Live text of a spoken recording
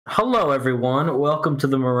Hello, everyone. Welcome to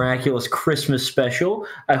the Miraculous Christmas Special.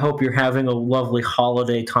 I hope you're having a lovely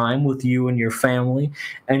holiday time with you and your family,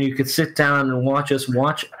 and you could sit down and watch us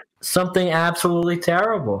watch something absolutely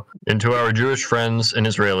terrible. And to our Jewish friends and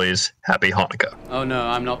Israelis, happy Hanukkah. Oh no,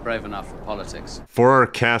 I'm not brave enough for politics. For our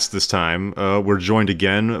cast this time, we're joined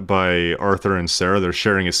again by Arthur and Sarah. They're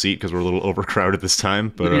sharing a seat because we're a little overcrowded this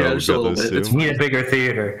time, but yeah, we've got those two. We need a bigger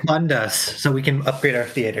theater. Fund us so we can upgrade our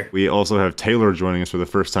theater. We also have Taylor joining us for the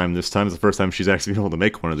first time this time. It's the first time she's actually been able to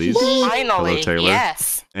make one of these. Finally, Hello, Taylor.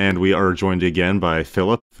 yes. And we are joined again by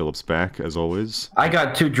Philip. Philip's back, as always. I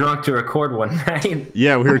got too drunk to record one night.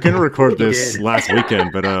 Yeah, we were going to record this last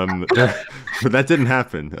weekend, but that didn't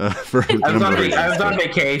happen. For I was on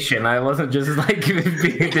vacation. I wasn't just like being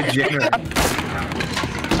degenerate.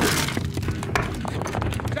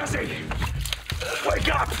 Jesse!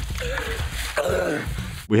 Wake up!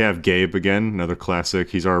 We have Gabe again, another classic.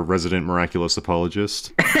 He's our resident miraculous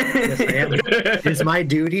apologist. Yes, I am. It's my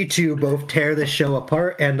duty to both tear this show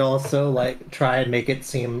apart and also like try and make it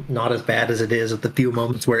seem not as bad as it is at the few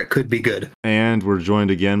moments where it could be good. And we're joined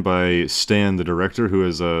again by Stan, the director, who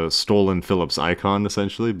has stolen Philip's icon,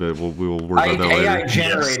 essentially, but we will worry about that later. AI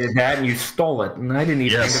generated that, and you stole it, and I didn't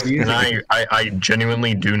even Yes, use and it. I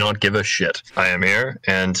genuinely do not give a shit. I am here,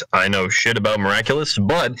 and I know shit about Miraculous,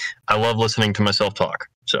 but I love listening to myself talk.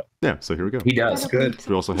 So Yeah, so here we go. He does. Good.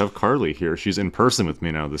 We also have Carly here. She's in person with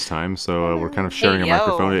me now this time, so we're kind of sharing a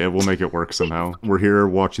microphone. We'll make it work somehow. We're here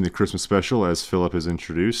watching the Christmas special, as Philip has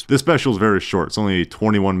introduced. This special is very short. It's only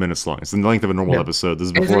 21 minutes long. It's the length of a normal episode. This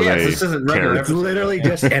is before this isn't regular It's literally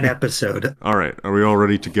just an episode. All right, are we all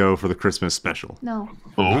ready to go for the Christmas special? No.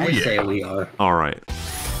 I say we are. All right.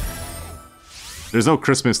 There's no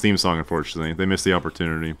Christmas theme song, unfortunately. They missed the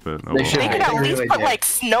opportunity, but oh They well. should. They could at They least really put did. like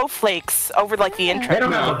snowflakes over like the intro. They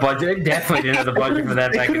don't have the budget. They definitely didn't have the budget for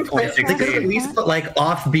that They back could in have at 2016. least put like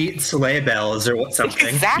offbeat sleigh bells or what something.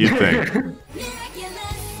 Exactly. You'd think.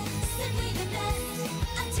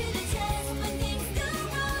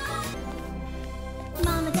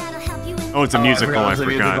 Oh, it's a musical, I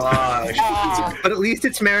forgot. But at least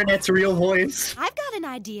it's Marinette's real voice. I've got an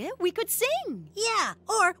idea. We could sing. Yeah,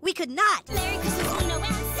 or we could not. Merry Christmas, Uno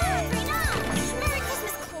and Sabrina. Merry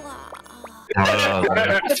Christmas, Claus.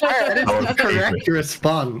 That is was the correct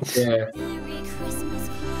response. Yeah. Merry Christmas,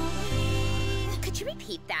 Claus. Could you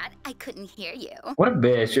repeat that? I couldn't hear you. What a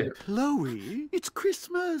bitch. Chloe, it's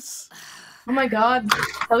Christmas. Oh my god,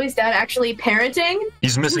 Chloe's dad actually parenting?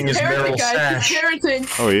 he's missing his barrel Parenting, guys, he's sash.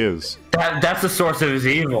 parenting. Oh, he is. That's the source of his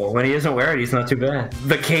evil. When he isn't wearing it, he's not too bad.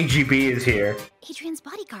 The KGB is here. Adrian's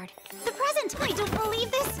bodyguard. The present. I don't believe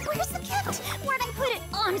this. Where's the gift? Where'd I put it?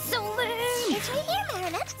 Oh, I'm so lame. It's right here,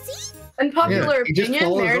 Marinette. See? Unpopular Yeah, he just opinion,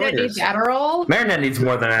 follows Marinette orders. needs Adderall. Marinette needs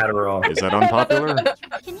more than Adderall. Is that unpopular?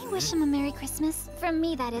 Can you wish him a Merry Christmas? From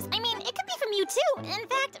me, that is. I mean, it could be from you, too. In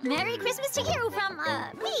fact, Merry Christmas to you from,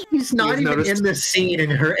 me. He's not even in the scene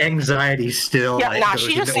and her anxiety still. Yeah, like, nah, goes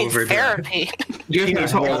she just into needs overdrive. therapy. You need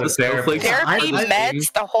all the therapy. Therapy,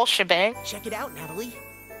 meds, the whole shebang. Check it out, Natalie.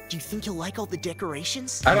 Do you think you'll like all the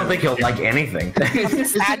decorations? I don't think he'll like anything.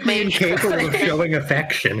 Sad baby. Incapable of showing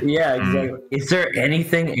affection. Yeah, exactly. Is there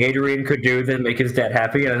anything Adrian could do that make his dad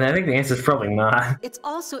happy? And I think the answer is probably not. It's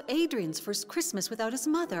also Adrian's first Christmas without his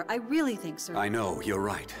mother. I really think so. I know, you're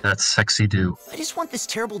right. That's sexy do. I just want this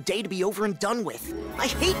terrible day to be over and done with. I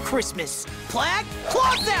hate Christmas. Plague,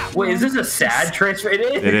 Claus out! Wait, is this a sad transfer? It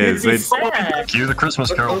is. It is. It's sad. Cue the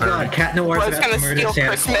Christmas Carol Oh parody. god, Cat Noir I was gonna steal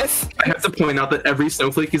Christmas. I have to point out that every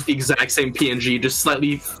snowflake is the exact same PNG, just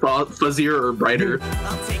slightly fuzzier or brighter.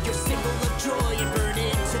 I'll take your symbol of joy and burn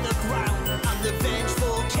it to the ground. I'm the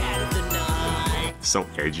vengeful cat of the night. So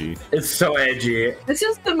edgy. It's so edgy. This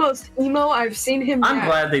is the most emo I've seen him I'm at.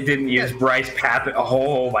 glad they didn't use Bryce Pappin.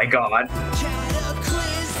 Oh my god.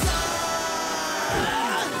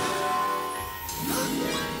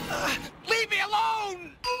 Leave me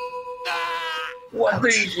alone! What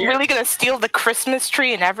the shit? Really gonna steal the Christmas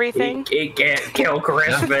tree and everything? He can't kill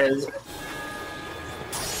Christmas.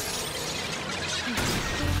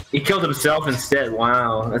 He killed himself instead.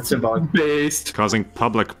 Wow, that's symbolic. Based. Causing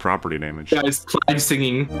public property damage. Guys, Clyde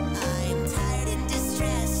singing.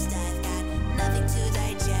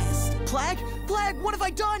 Plague, Plague, what have I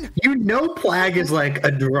done? You know Plague is like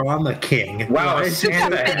a drama king. Wow, Why a is he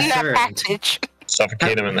Santa so In that concerned? package.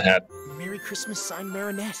 Suffocate him in the hat. Merry Christmas sign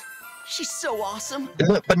Marinette. She's so awesome.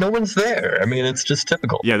 But no one's there. I mean, it's just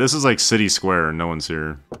typical. Yeah, this is like City Square and no one's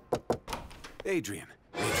here. Adrian.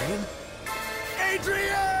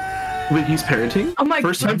 Wait, he's parenting? Oh my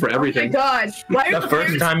First time for everything. Oh my god. Why are The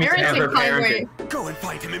first time he's ever parenting finally? Go and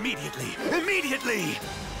find him immediately. Immediately!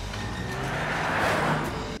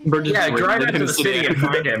 Yeah, drive into the city and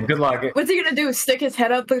find him. Good luck. What's he gonna do? Stick his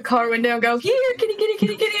head out the car window and go, here, kitty, kitty,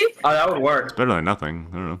 kitty, kitty. Oh, that would work. It's better than nothing.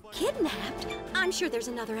 I don't know. Kidnapped? I'm sure there's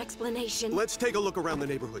another explanation. Let's take a look around the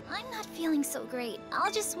neighborhood. I'm not feeling so great.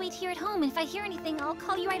 I'll just wait here at home, and if I hear anything, I'll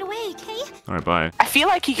call you right away, okay? All right, bye. I feel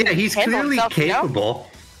like he can he's handle clearly himself, you know? capable.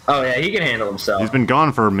 Oh yeah, he can handle himself. He's been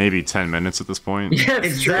gone for maybe 10 minutes at this point. Yeah,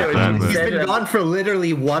 it's true. He's been gone for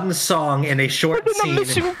literally one song in a short scene.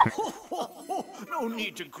 No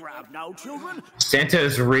need to grab now, children. Santa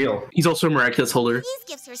is real. He's also a miraculous holder. These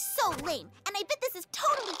gifts are so lame, and I bet this is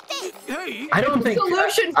totally fake. Hey, I don't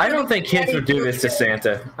think kids would do this to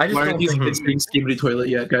Santa. I just Why don't aren't these think kids being skibidi toilet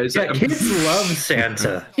yet, guys? Yeah, kids love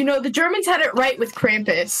Santa. You know, the Germans had it right with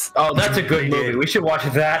Krampus. Oh, that's a good movie. We should watch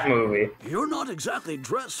that movie. you're not exactly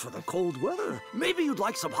dressed for the cold weather. Maybe you'd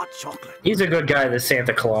like some hot chocolate. He's a good guy, this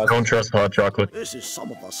Santa Claus. Don't trust hot chocolate. This is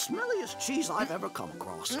some of the smelliest cheese I've ever come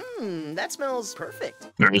across. That smells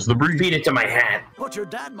perfect. There's the breeze. Feed it to my hat. But your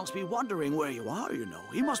dad must be wondering where you are, you know.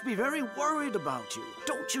 He must be very worried about you.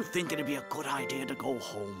 Don't you think it'd be a good idea to go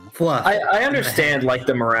home? Fluff. I understand, like,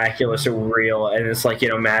 the miraculous are real, and it's like, you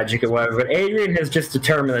know, magic or whatever, but Adrian has just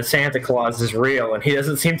determined that Santa Claus is real, and he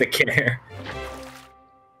doesn't seem to care.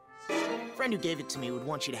 Friend who gave it to me would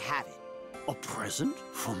want you to have it. A present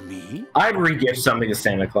from me? I'd re-gift something to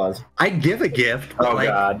Santa Claus. I'd give a gift. Oh,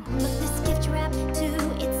 God.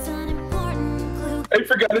 I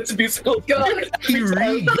forgot it's a musical. God, there's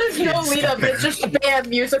no lead up. It's just a band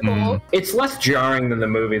musical. It's less jarring than the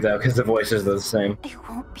movie, though, because the voices are the same. I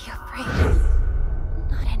won't be afraid.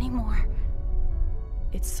 Not anymore.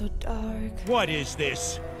 It's so dark. What is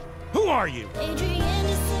this? Who are you? Adrian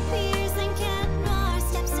disappears and Cat Noir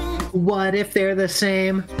steps in. What if they're the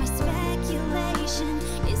same? My speculation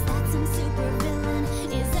is that some supervillain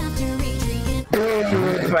is after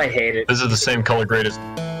Adrian. I hate it. This is the same color grade as.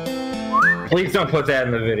 Please don't put that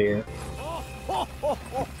in the video.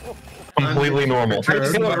 Completely normal. I'd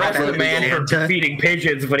still arrest a man for defeating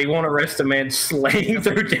pigeons, but he won't arrest a man slaying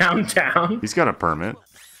through downtown. He's got a permit.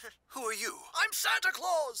 Who are you? I'm Santa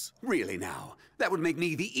Claus. Really now? That would make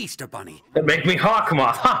me the Easter Bunny. That make me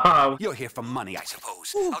Hawkmoth. Haha. You're here for money, I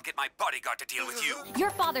suppose. I'll get my bodyguard to deal with you. Your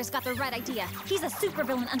father's got the right idea. He's a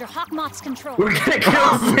supervillain under Hawkmoth's control. We're gonna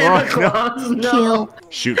kill Santa Claus. No.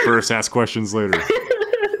 Shoot first, ask questions later.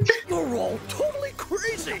 You're all totally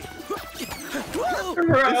crazy.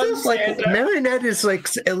 This is like Marinette is like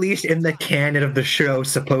at least in the canon of the show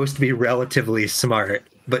supposed to be relatively smart,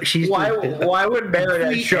 but she's why would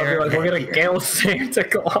Marinette show me like we're gonna kill Santa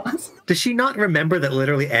Claus? Does she not remember that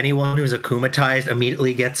literally anyone who's akumatized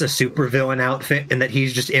immediately gets a supervillain outfit and that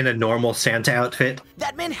he's just in a normal Santa outfit?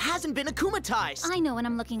 That man hasn't been akumatized. I know when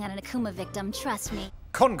I'm looking at an Akuma victim, trust me.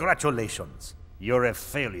 Congratulations. You're a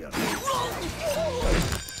failure.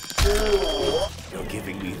 You're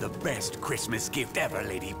giving me the best Christmas gift ever,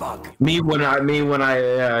 Ladybug. Me when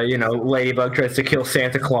I you know, Ladybug tries to kill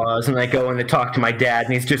Santa Claus and I go in to talk to my dad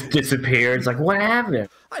and he's just disappeared. It's like, what happened?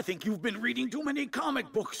 I think you've been reading too many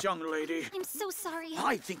comic books, young lady. I'm so sorry.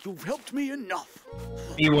 I think you've helped me enough.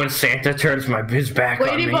 Me when Santa turns his back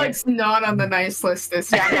on me. Ladybug's not on the nice list this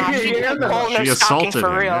year. She assaulted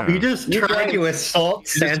him. Yeah. He just tried to assault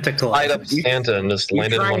Santa Claus. Light up Santa and just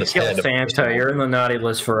landed him on his head. Santa, you're in the naughty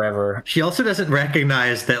list forever. She also doesn't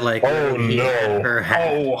recognize that, like, Oh he had no! her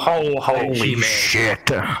hat. Holy shit!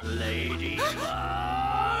 Ladybug,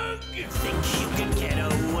 you think you can get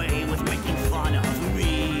away with making fun of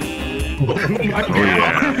me? Oh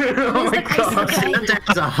yeah. Oh my god. Santa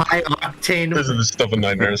has a high octane This is the stuff of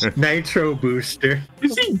nightmares. nitro booster.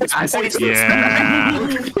 Yeah.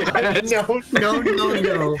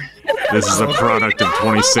 No. This is a product of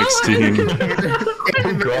 2016.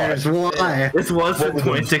 There's why. This was from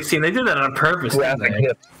 2016. They did that on purpose. didn't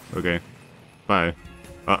they? Okay. Bye.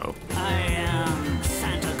 Uh-oh. I am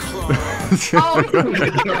Santa Claus. No,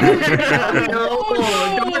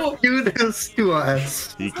 don't do this to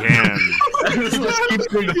us. He can. This keeps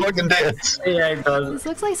doing the fucking dance. Yeah, it does. This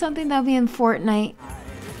looks like something that'll be in Fortnite.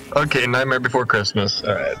 Okay, Nightmare Before Christmas.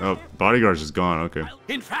 Alright. Oh, bodyguard's just gone. Okay.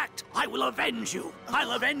 In fact, I will avenge you.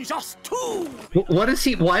 I'll avenge us too. What does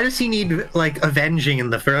he? Why does he need like avenging in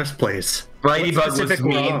the first place? Ladybug was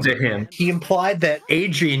mean to him. He implied that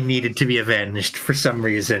Adrian needed to be avenged for some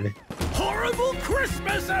reason. Horrible Christmas.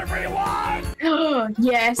 Christmas, everyone!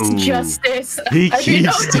 Yes, Ooh. justice. He I mean,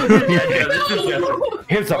 keeps no, doing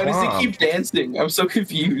Here's a Why does bomb. he keep dancing? I'm so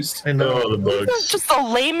confused. I know. Oh, the These are bugs. just the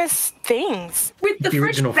lamest things. With the The fresh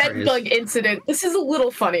original bed phrase. bug incident, this is a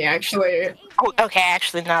little funny, actually. Oh, okay,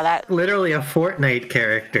 actually, now that. Literally a Fortnite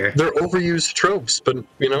character. They're overused tropes, but,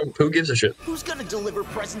 you know, who gives a shit? Who's gonna deliver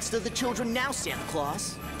presents to the children now, Santa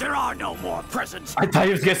Claus? There are no more presents. I thought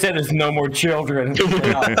he was gonna say there's no more children.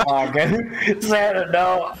 Santa,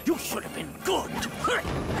 no. You should have been good.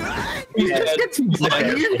 He just gets In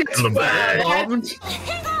the bag. bombed.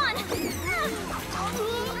 Hang on!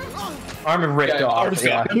 Arm and ripped Yeah, off. arm's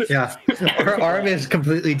Yeah. gone. Yeah, her arm is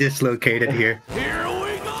completely dislocated here. Here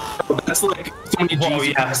we go. That's like so many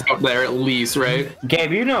G's out there at least, right?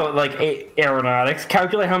 Gabe, you know, like aeronautics.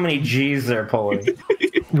 Calculate how many G's they're pulling.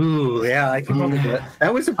 Ooh, yeah, I can probably do it.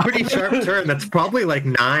 That was a pretty sharp turn. That's probably like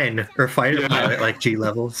 9 or fighter pilot like G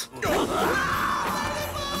levels.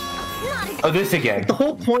 Oh, this again. The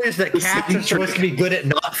whole point is that Cat is supposed to be good at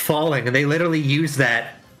not falling, and they literally use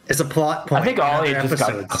that as a plot point. I think in Ollie other just got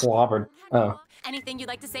episodes. clobbered. Oh. Anything you'd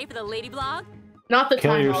like to say for the lady blog? Not the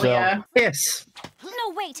Kill time, yourself. Alia. Yes. No,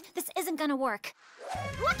 wait. This isn't gonna work.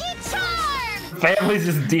 Lucky Charm! Family's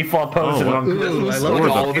just default posting Oh, on Ooh, I love What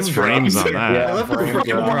all are of the his frames on that? Yeah. I love the frame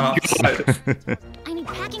drops. I need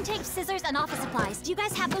packing tape, scissors, and office supplies. Do you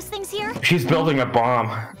guys have those things here? She's building a bomb.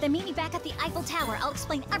 Then meet me back at the Eiffel Tower. I'll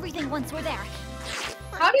explain everything once we're there.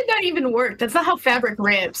 How did that even work? That's not how fabric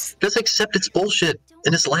ramps. Just accept it's bullshit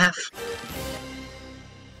and just laugh.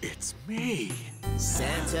 It's me.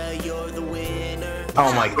 Santa, you're the winner.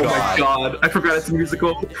 Oh my Oh my god. god, I forgot it's a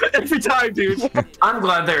musical. Every time, dude. I'm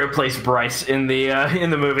glad they replaced Bryce in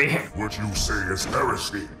the movie. What you say is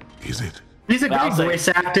heresy, is it? He's a I'll great say- voice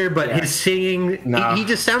actor, but Yeah. his singing, No. he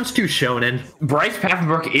just sounds too shonen. Bryce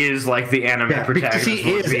Papenbrook is like the anime Yeah, because protagonist.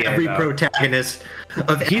 he is for VA, every though. protagonist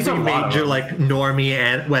of He's every a lot of major them. like normie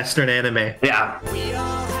and Western anime. Yeah. We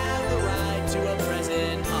all have the right to a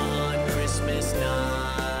present on Christmas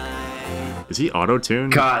night. Is he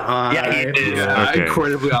auto-tuned? God. Yeah, he is. Yeah, Okay.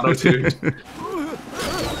 incredibly auto-tuned. Merry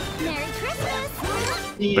Christmas! That's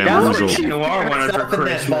what Bamboozle. Cat Noir wanted for Herself in that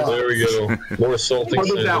Christmas. box. There we go. More salting. How did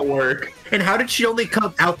Santa. that work? And how did she only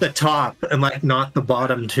come out the top and like not the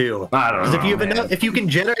bottom too? I don't Because if know, you have man. enough, if you can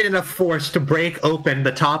generate enough force to break open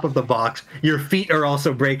the top of the box, your feet are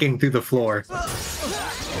also breaking through the floor.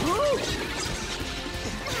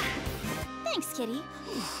 Thanks, Kitty.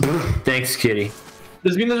 Thanks, Kitty.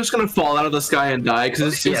 Does it mean they're just gonna fall out of the sky and die?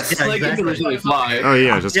 Because it's Yes, just like exactly. it can originally fly. Oh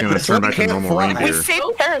yeah, just Yeah, gonna but turn some back to can't normal fly. We reindeer.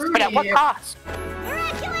 saved Paris, but at what cost?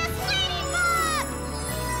 Miraculous Ladybug!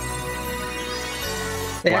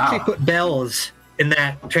 They Wow. actually put bells in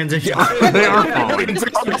that transition. They are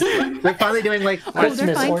falling. They're finally doing like they're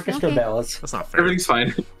Christmas fine. orchestra Okay. bells. That's not fair. Everything's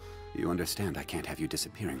fine. You understand I can't have you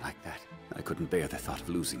disappearing like that. I couldn't bear the thought of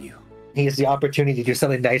losing you. He has the opportunity to do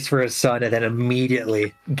something nice for his son and then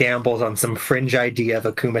immediately gambles on some fringe idea of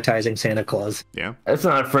akumatizing Santa Claus. Yeah. That's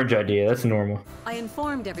not a fringe idea. That's normal. I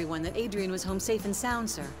informed everyone that Adrian was home safe and sound,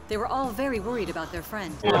 sir. They were all very worried about their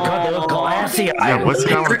friend. Oh, God, they look glassy eyed. Yeah, what's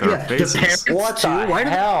going on with their Yeah, the faces? parents What too. the Why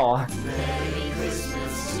did hell?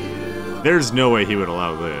 There's no way he would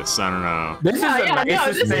allow this. I don't know. This is the Yeah, no,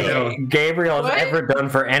 nicest this is- thing Gabriel has What? ever done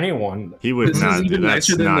for anyone. He would This is not do even that's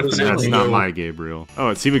nicer than not the that's Santa not Claus. my Gabriel.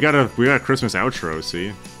 Oh, see we got a Christmas outro,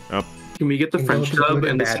 see? Up. Can we get the You know, French it's dub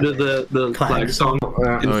good and and listen to the Flag. flag song in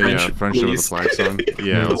Oh French, yeah, French with the please? flag song.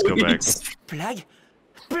 Yeah, let's go back. Blague?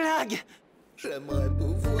 Blague!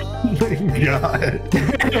 God.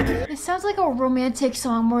 It sounds like a romantic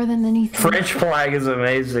song more than anything. French flag is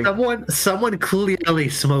amazing. Someone clearly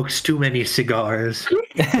smokes too many cigars.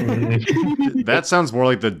 That sounds more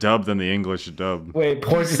like the dub than the English dub. Wait,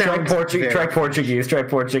 try Sounds Portuguese. very- Try Portuguese. Try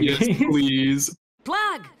Portuguese. Yes, please.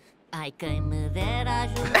 Plug! I can move it.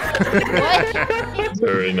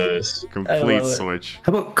 Very nice. Complete love it. switch.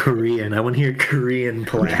 How about Korean? I want to hear Korean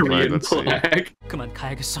play. Korean let's see. flag. 그만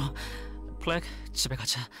가야겠어. 플렉, 집에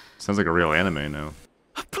가자. Sounds like a real anime now.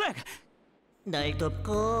 플렉! 널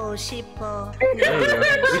돕고 싶어.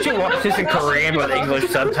 We should watch this in Korean with English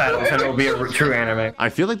subtitles, and it'll be a true anime. I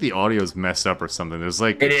feel like the audio's messed up or something. There's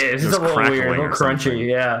like It is. It's there's a little weird, a crackling little or something. crunchy.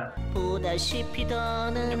 Yeah. 보다시피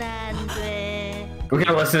더는 안 돼. We're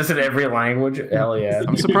gonna listen to this in every language. Hell yeah.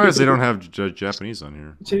 I'm surprised they don't have Japanese on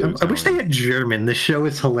here. I wish they had German. The show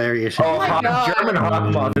is hilarious. Oh, German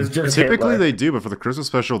Hawkmoth is just Typically Hitler. they do, but for the Christmas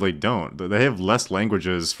special they don't. They have less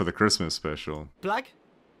languages for the Christmas special. Plug?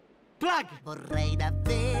 Plug! Vorrei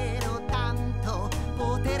davvero tanto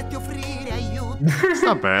poterti offrire aiuto. It's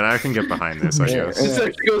not bad. I can get behind this, I guess. This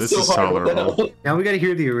actually goes This so is hard. What the tolerable. hell? Now we got to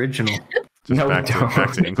hear the original. Just No, back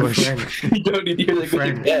to English. You don't need to hear the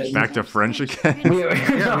French. Again. Back to French again.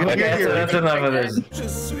 That's enough of this.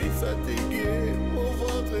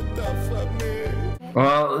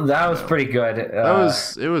 Well, that was pretty good.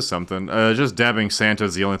 It was something. Just dabbing Santa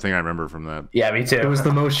is the only thing I remember from that. Yeah, me too. It was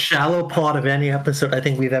the most shallow plot of any episode I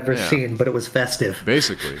think we've ever seen, but it was festive.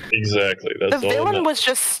 Basically. Exactly. The villain was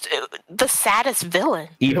just the saddest villain.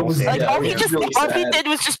 Evil. Like all he did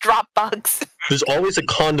was just drop bugs. There's always a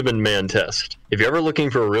Condiment Man test. If you're ever looking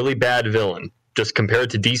for a really bad villain, just compare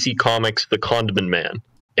it to DC Comics' The Condiment Man,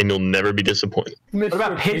 and you'll never be disappointed. What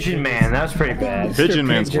about Pigeon Man? That was pretty bad. Pigeon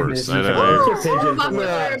Man's worse. Popular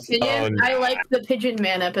opinion. I like the Pigeon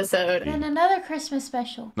Man episode. And another Christmas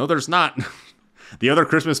special. No, there's not. The other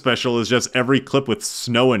Christmas special is just every clip with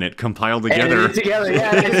snow in it compiled together.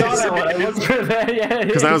 Yeah, I saw that one. I looked for that. Yeah.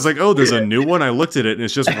 Because I was like, oh, there's a new one. I looked at it, and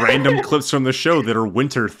it's just random clips from the show that are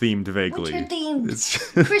winter-themed vaguely.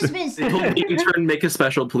 Winter-themed. Christmas. They told the intern, make a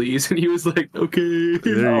special, please. And he was like, okay.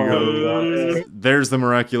 There you go. There's the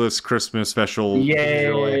Miraculous Christmas special.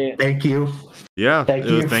 Yay. Thank you. Yeah. Thank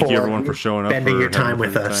you everyone for showing up. Spending your time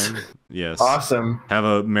with us. Yes. Awesome. Have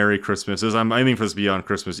a Merry Christmas. I'm aiming for this to be on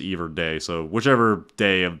Christmas Eve or day, so whichever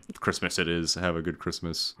day of Christmas it is, have a good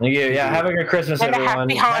Christmas. Thank you. Yeah, have a good Christmas, And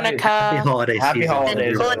everyone. a happy Hanukkah. Happy holidays. Happy season.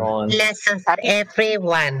 holidays, Good everyone. lessons for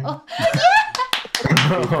everyone.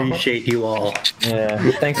 I appreciate you all.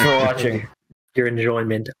 Yeah. Thanks for watching. Your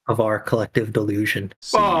enjoyment of our collective delusion.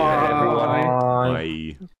 See you, Bye. everyone.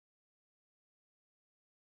 Bye.